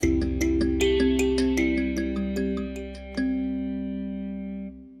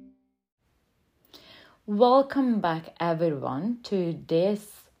welcome back everyone to this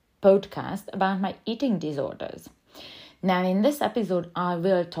podcast about my eating disorders. Now, in this episode, I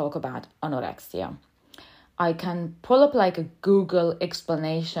will talk about anorexia. I can pull up like a Google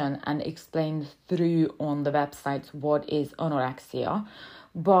explanation and explain through on the website what is anorexia,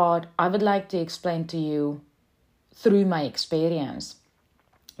 but I would like to explain to you through my experience.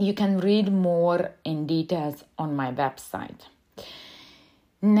 You can read more in details on my website.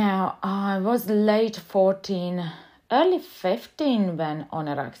 Now, I was late 14, early 15 when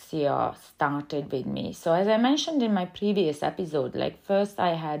anorexia started with me. So as I mentioned in my previous episode, first I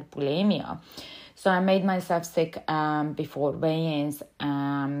had bulimia. So I made myself sick before weigh-ins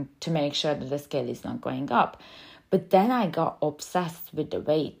to make sure that the scale is not going up. But then I got obsessed with the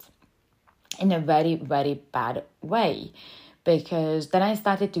weight in a very, very bad way. Because then I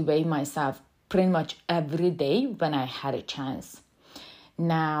started to weigh myself pretty much every day when I had a chance.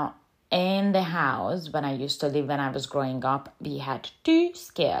 Now, in the house, when I used to live, when I was growing up, we had two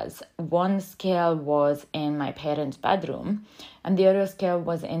scales. One scale was in my parents' bedroom, and the other scale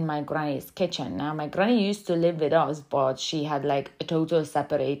was in my granny's kitchen. Now, my granny used to live with us, but she had a total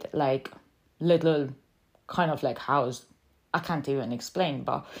separate, little kind of house. I can't even explain,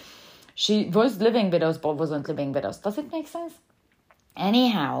 but she was living with us, but wasn't living with us. Does it make sense?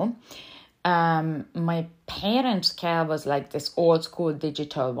 Anyhow, my parents' scale was this old school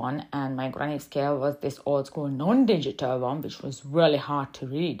digital one, and my granny's scale was this old school non-digital one, which was really hard to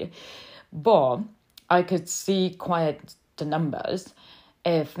read. But I could see quite the numbers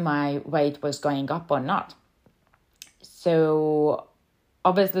if my weight was going up or not. So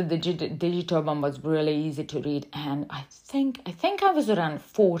obviously the digital one was really easy to read, and I think I was around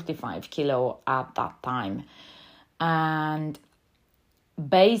 45 kilo at that time. And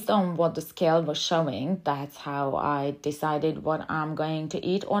based on what the scale was showing, that's how I decided what I'm going to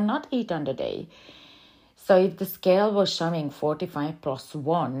eat or not eat on the day. So if the scale was showing 45 plus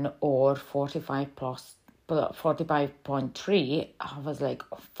 1 or 45 plus 45.3, I was like,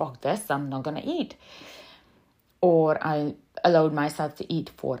 oh, fuck this, I'm not going to eat. Or I allowed myself to eat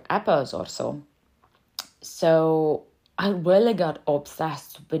 4 apples or so. So I really got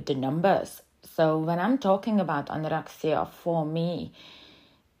obsessed with the numbers. So when I'm talking about anorexia, for me,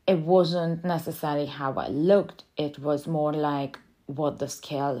 it wasn't necessarily how I looked. It was more like what the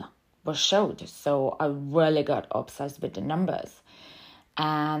scale was showed. So I really got obsessed with the numbers.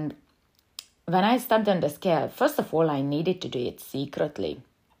 And when I stepped on the scale, first of all, I needed to do it secretly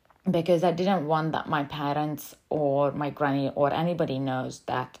because I didn't want that my parents or my granny or anybody knows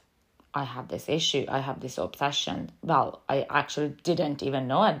that I have this issue. I have this obsession. Well, I actually didn't even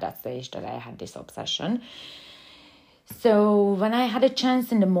know at that stage that I had this obsession. So when I had a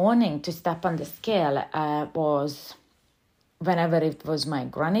chance in the morning to step on the scale, was whenever it was my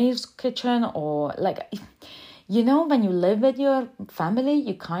granny's kitchen or when you live with your family,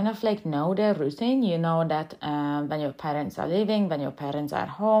 you kind of know their routine. You know that when your parents are leaving, when your parents are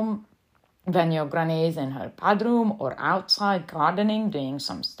home, when your granny is in her bedroom or outside gardening, doing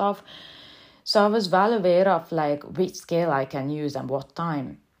some stuff. So I was well aware of which scale I can use and what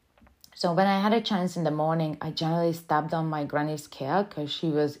time. So when I had a chance in the morning, I generally stepped on my granny's scale because she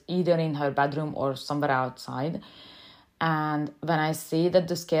was either in her bedroom or somewhere outside. And when I see that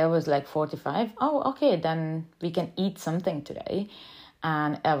the scale was 45, okay, then we can eat something today.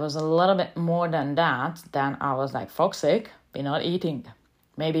 And it was a little bit more than that. Then I was fuck sick, we're not eating.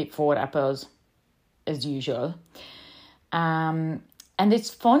 Maybe 4 apples as usual. And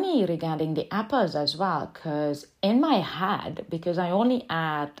it's funny regarding the apples as well, because in my head, because I only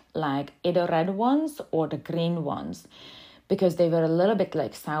had either red ones or the green ones, because they were a little bit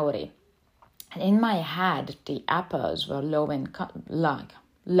soury. And in my head, the apples were low in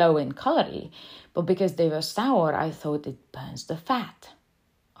calorie, but because they were sour, I thought it burns the fat.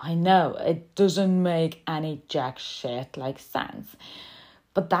 I know, it doesn't make any jack shit sense,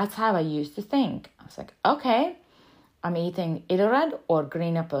 but that's how I used to think. I was okay, I'm eating either red or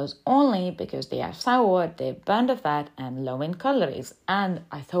green apples only because they are sour, they burn the fat, and low in calories. And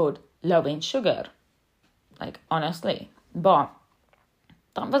I thought low in sugar, honestly. But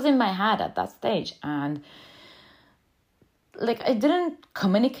that was in my head at that stage. And I didn't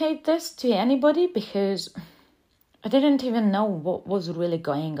communicate this to anybody because I didn't even know what was really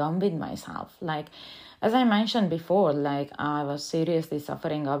going on with myself. As I mentioned before, I was seriously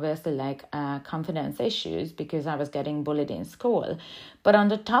suffering, obviously, confidence issues because I was getting bullied in school. But on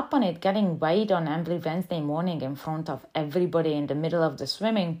the top on it, getting weighed on every Wednesday morning in front of everybody in the middle of the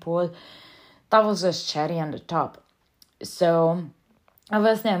swimming pool, that was just cherry on the top. So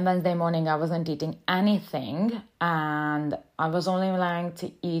obviously on Wednesday morning I wasn't eating anything, and I was only allowing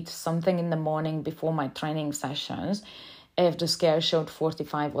to eat something in the morning before my training sessions if the scale showed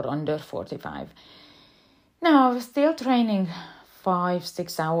 45 or under 45. Now I was still training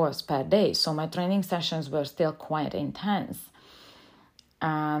 5-6 hours per day, so my training sessions were still quite intense.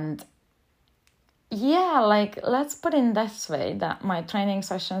 And yeah, like, let's put it this way, that my training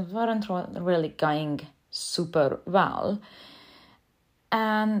sessions weren't really going super well.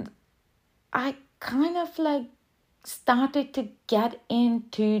 And I kind of like started to get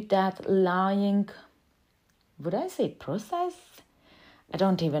into that lying, would I say process? I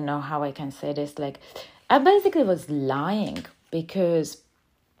don't even know how I can say this. Like, I basically was lying because,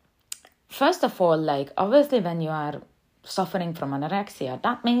 first of all, like, obviously when you are suffering from anorexia,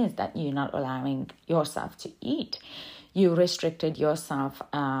 that means that you're not allowing yourself to eat. You restricted yourself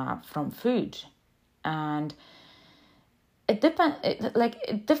from food. And it depends,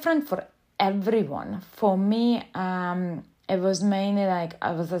 it's different for everyone. For me, it was mainly like,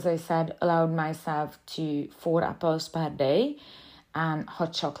 I was, as I said, allowed myself to 4 apples per day and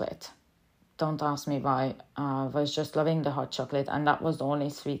hot chocolate. Don't ask me why. I was just loving the hot chocolate, and that was the only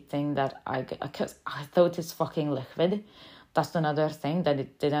sweet thing that because I thought it's fucking liquid. That's another thing, that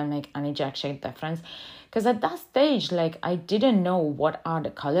it didn't make any jack shit difference. Because at that stage, like, I didn't know what are the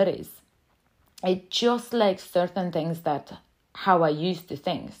calories. It just like certain things that how I used to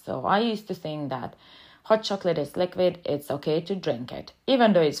think. So I used to think that hot chocolate is liquid, it's okay to drink it.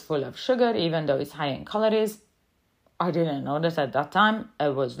 Even though it's full of sugar, even though it's high in calories, I didn't know this at that time.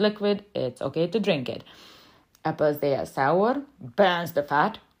 It was liquid, it's okay to drink it. Apples, they are sour, burns the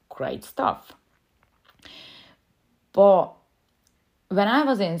fat, great stuff. But when I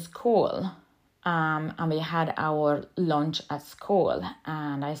was in school, and we had our lunch at school,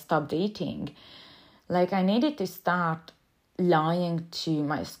 and I stopped eating, like, I needed to start lying to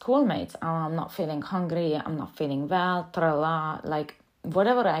my schoolmates. Oh, I'm not feeling hungry, I'm not feeling well, tra-la, like,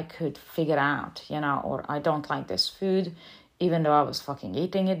 whatever I could figure out, or I don't like this food, even though I was fucking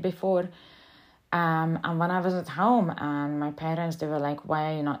eating it before. And when I was at home and my parents, they were like,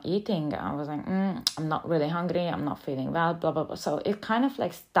 why are you not eating? I was like, I'm not really hungry, I'm not feeling well, blah, blah, blah. So it kind of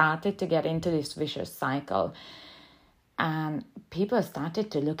like started to get into this vicious cycle. And people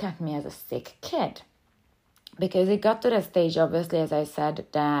started to look at me as a sick kid. Because it got to the stage, obviously, as I said,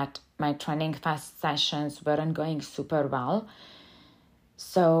 that my training fast sessions weren't going super well.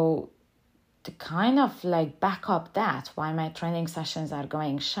 So to kind of like back up that, why my training sessions are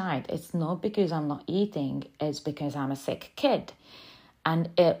going shite, it's not because I'm not eating, it's because I'm a sick kid. And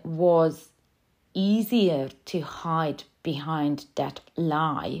it was easier to hide behind that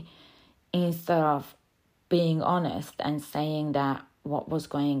lie instead of being honest and saying that what was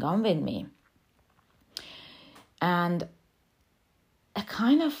going on with me. And it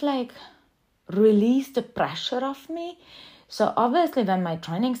kind of like released the pressure off me. So obviously when my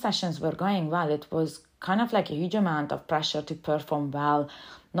training sessions were going well, it was kind of like a huge amount of pressure to perform well,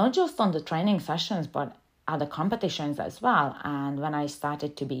 not just on the training sessions, but at the competitions as well. And when I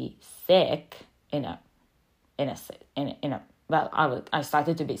started to be sick I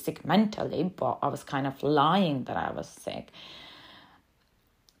started to be sick mentally, but I was kind of lying that I was sick.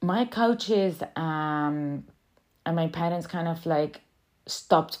 My coaches and my parents kind of like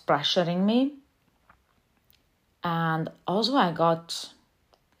stopped pressuring me. And also I got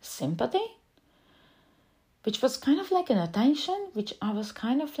sympathy, which was kind of like an attention, which I was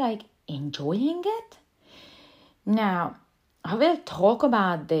kind of like enjoying it. Now, I will talk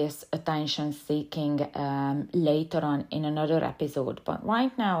about this attention seeking later on in another episode. But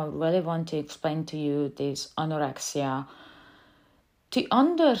right now, I really want to explain to you this anorexia to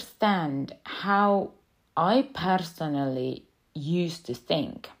understand how I personally used to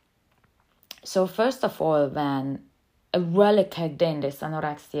think. So first of all, when I really kicked in this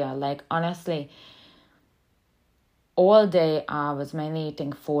anorexia, like honestly, all day I was mainly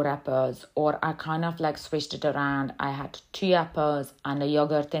eating 4 apples, or I kind of like switched it around. I had 2 apples and a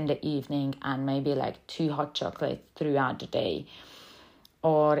yogurt in the evening and maybe like 2 hot chocolates throughout the day.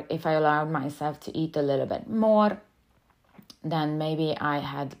 Or if I allowed myself to eat a little bit more, then maybe I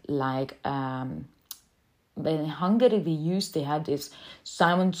had like, in Hungary we used to have this,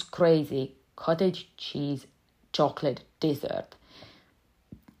 sounds crazy, cottage cheese chocolate dessert.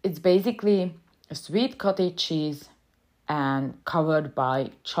 It's basically a sweet cottage cheese and covered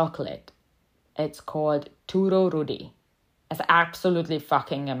by chocolate. It's called Turo Rudi. It's absolutely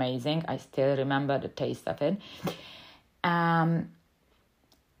fucking amazing. I still remember the taste of it. And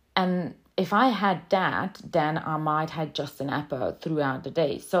if I had that, then I might have just an apple throughout the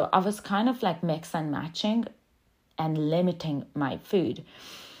day. So I was kind of like mix and matching and limiting my food.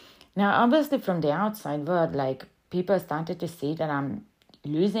 Now, obviously, from the outside world, like, people started to see that I'm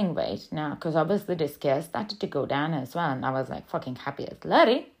losing weight now, because obviously the scale started to go down as well, and I was like fucking happy as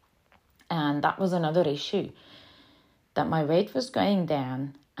Larry. And that was another issue, that my weight was going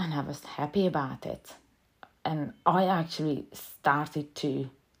down and I was happy about it. And I actually started to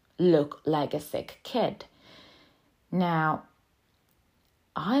look like a sick kid. Now,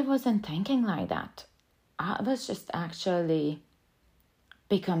 I wasn't thinking like that. I was just actually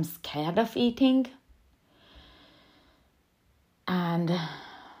become scared of eating, and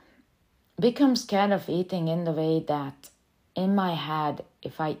become scared of eating in the way that in my head,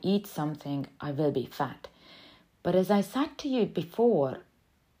 if I eat something, I will be fat. But as I said to you before,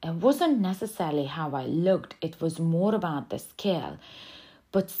 it wasn't necessarily how I looked. It was more about the scale.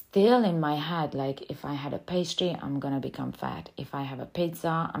 But still in my head, like, if I had a pastry, I'm going to become fat. If I have a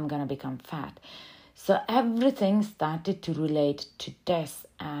pizza, I'm going to become fat. So everything started to relate to this,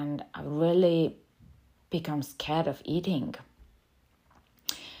 and I really become scared of eating.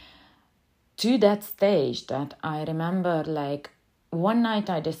 To that stage that I remember, like, one night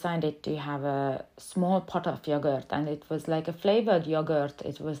I decided to have a small pot of yogurt, and it was like a flavored yogurt.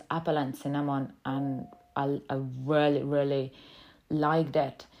 It was apple and cinnamon, and I really, really liked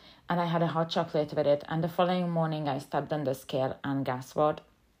it. And I had a hot chocolate with it. And the following morning I stepped on the scale, and guess what?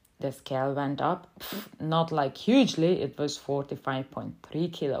 The scale went up. Not like hugely, it was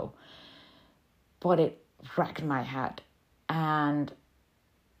 45.3 kilo. But it wrecked my head. And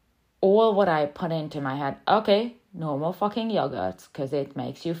all what I put into my head, okay, no more fucking yogurts because it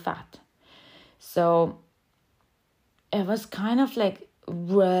makes you fat. So it was kind of like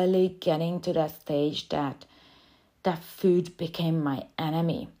really getting to that stage that food became my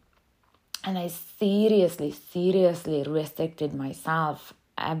enemy. And I seriously restricted myself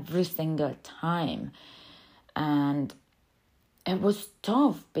every single time. And it was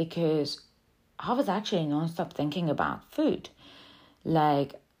tough because I was actually nonstop thinking about food.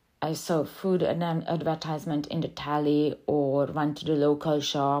 Like, I saw food advertisement in the tally, or went to the local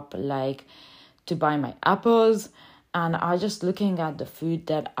shop, like, to buy my apples. And I was just looking at the food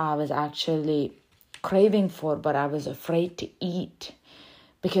that I was actually craving for, but I was afraid to eat.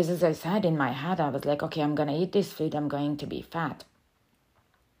 Because as I said, in my head, I was like, okay, I'm going to eat this food, I'm going to be fat.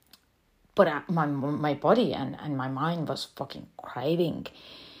 But my body and my mind was fucking craving.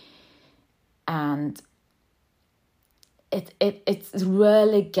 And it's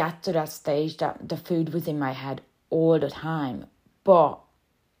really get to that stage that the food was in my head all the time. But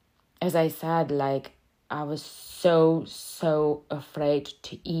as I said, like, I was so afraid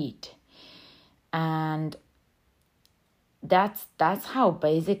to eat. And that's how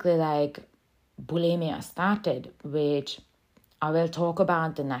basically, like, bulimia started, which I will talk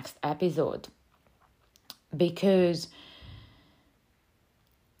about the next episode, because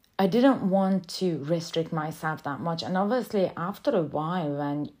I didn't want to restrict myself that much. And obviously after a while,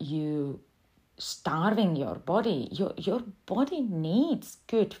 when you starving your body, your body needs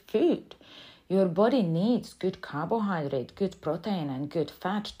good food. Your body needs good carbohydrate, good protein, and good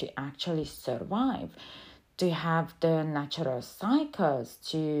fat to actually survive, to have the natural cycles,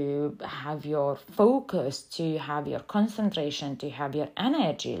 to have your focus, to have your concentration, to have your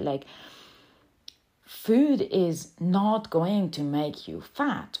energy. Like, food is not going to make you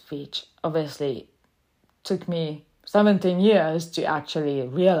fat, which obviously took me 17 years to actually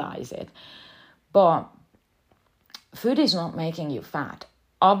realize it. But food is not making you fat.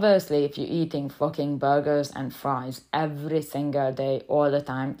 Obviously, if you're eating fucking burgers and fries every single day, all the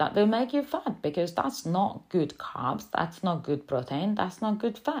time, that will make you fat, because that's not good carbs, that's not good protein, that's not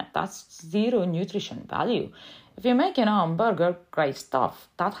good fat, that's zero nutrition value. If you're making a hamburger, great stuff.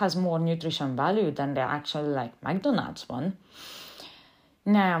 That has more nutrition value than the actual, like, McDonald's one.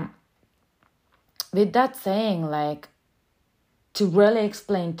 Now, with that saying, like, to really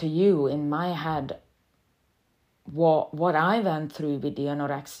explain to you in my head what I went through with the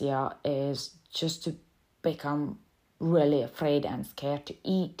anorexia, is just to become really afraid and scared to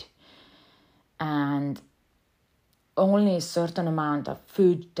eat. And only a certain amount of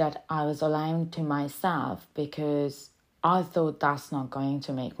food that I was allowing to myself, because I thought that's not going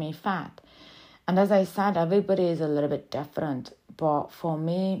to make me fat. And as I said, everybody is a little bit different. But for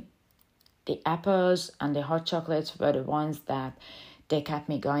me, the apples and the hot chocolates were the ones that they kept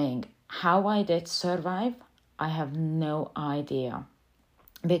me going. How I did survive, I have no idea.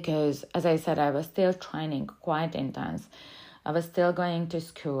 Because as I said, I was still training quite intense. I was still going to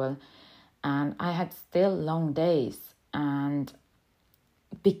school, and I had still long days. And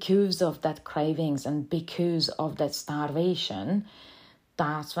because of that cravings and because of that starvation,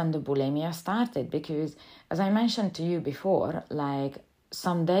 that's when the bulimia started, because as I mentioned to you before, like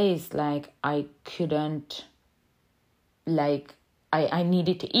some days like I couldn't, like I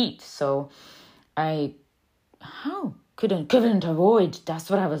needed to eat, so I couldn't avoid, that's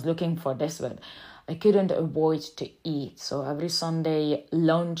what I was looking for, this word. I couldn't avoid to eat. So every Sunday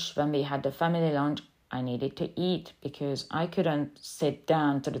lunch, when we had the family lunch, I needed to eat, because I couldn't sit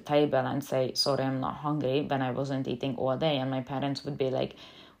down to the table and say, sorry, I'm not hungry, when I wasn't eating all day. And my parents would be like,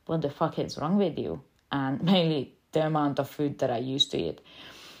 what the fuck is wrong with you? And mainly the amount of food that I used to eat.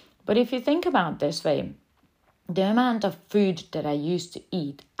 But if you think about this way, the amount of food that I used to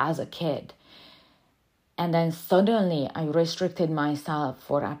eat as a kid, and then suddenly I restricted myself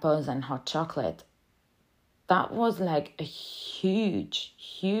for apples and hot chocolate, that was like a huge,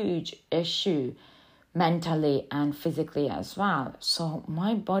 huge issue mentally and physically as well. So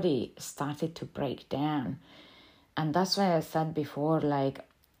my body started to break down. And that's why I said before, like,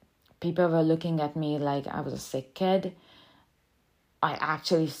 people were looking at me like I was a sick kid. I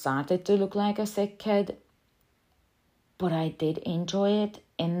actually started to look like a sick kid, but I did enjoy it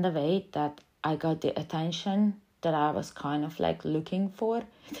in the way that I got the attention that I was kind of like looking for.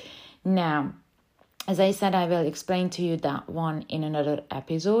 Now, as I said, I will explain to you that one in another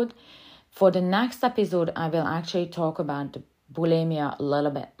episode. For the next episode, I will actually talk about the bulimia a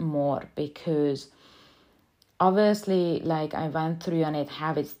little bit more, because obviously, like, I went through on it,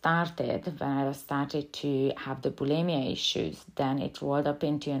 how it started when I started to have the bulimia issues. Then it rolled up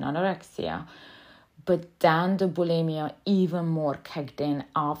into an anorexia. But then the bulimia even more kicked in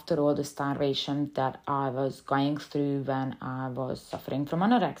after all the starvation that I was going through when I was suffering from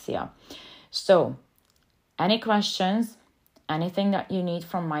anorexia. So, any questions, anything that you need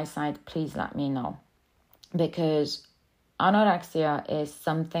from my side, please let me know. Because anorexia is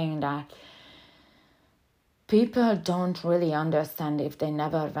something that people don't really understand if they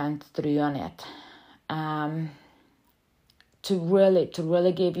never went through on it. To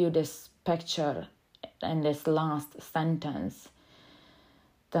really give you this picture in this last sentence,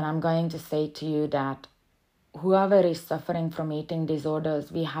 then I'm going to say to you that whoever is suffering from eating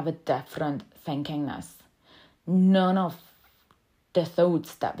disorders, we have a different thinkingness. None of the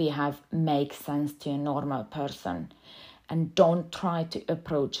thoughts that we have make sense to a normal person. And don't try to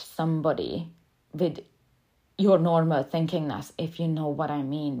approach somebody with your normal thinkingness, if you know what I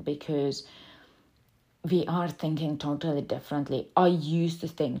mean, because we are thinking totally differently. I used to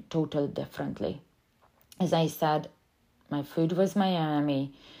think totally differently. As I said, my food was my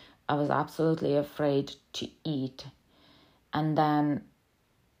enemy. I was absolutely afraid to eat. And then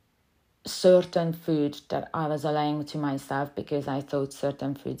certain food that I was allowing to myself, because I thought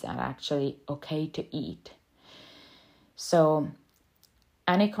certain foods are actually okay to eat. So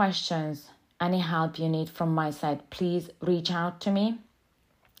any questions, any help you need from my side, please reach out to me.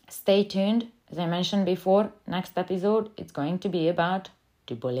 Stay tuned. As I mentioned before, next episode, it's going to be about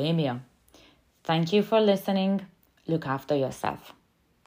the bulimia. Thank you for listening. Look after yourself.